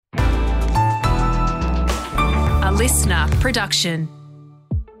listener production.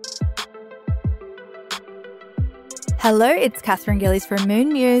 Hello, it's Catherine Gillies from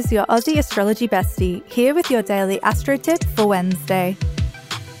Moon Muse, your Aussie astrology bestie, here with your daily astro tip for Wednesday.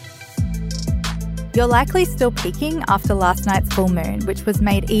 You're likely still peaking after last night's full moon, which was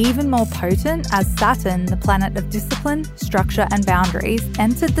made even more potent as Saturn, the planet of discipline, structure and boundaries,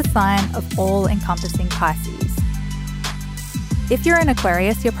 entered the sign of all-encompassing Pisces. If you're an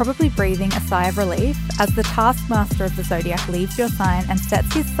Aquarius, you're probably breathing a sigh of relief as the taskmaster of the zodiac leaves your sign and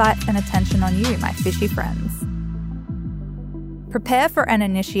sets his sights and attention on you, my fishy friends. Prepare for an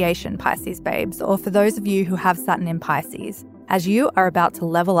initiation, Pisces babes, or for those of you who have Saturn in Pisces, as you are about to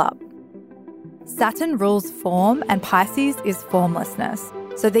level up. Saturn rules form and Pisces is formlessness.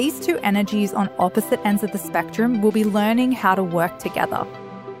 So these two energies on opposite ends of the spectrum will be learning how to work together.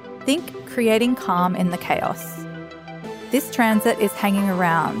 Think creating calm in the chaos. This transit is hanging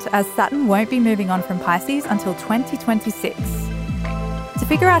around as Saturn won't be moving on from Pisces until 2026. To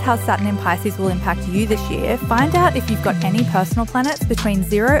figure out how Saturn in Pisces will impact you this year, find out if you've got any personal planets between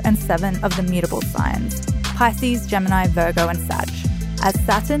 0 and 7 of the mutable signs, Pisces, Gemini, Virgo and Sag, as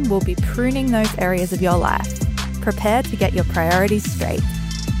Saturn will be pruning those areas of your life. Prepare to get your priorities straight.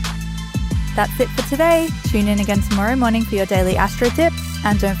 That's it for today. Tune in again tomorrow morning for your daily astro tips,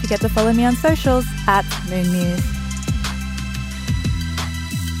 and don't forget to follow me on socials @MoonMuse.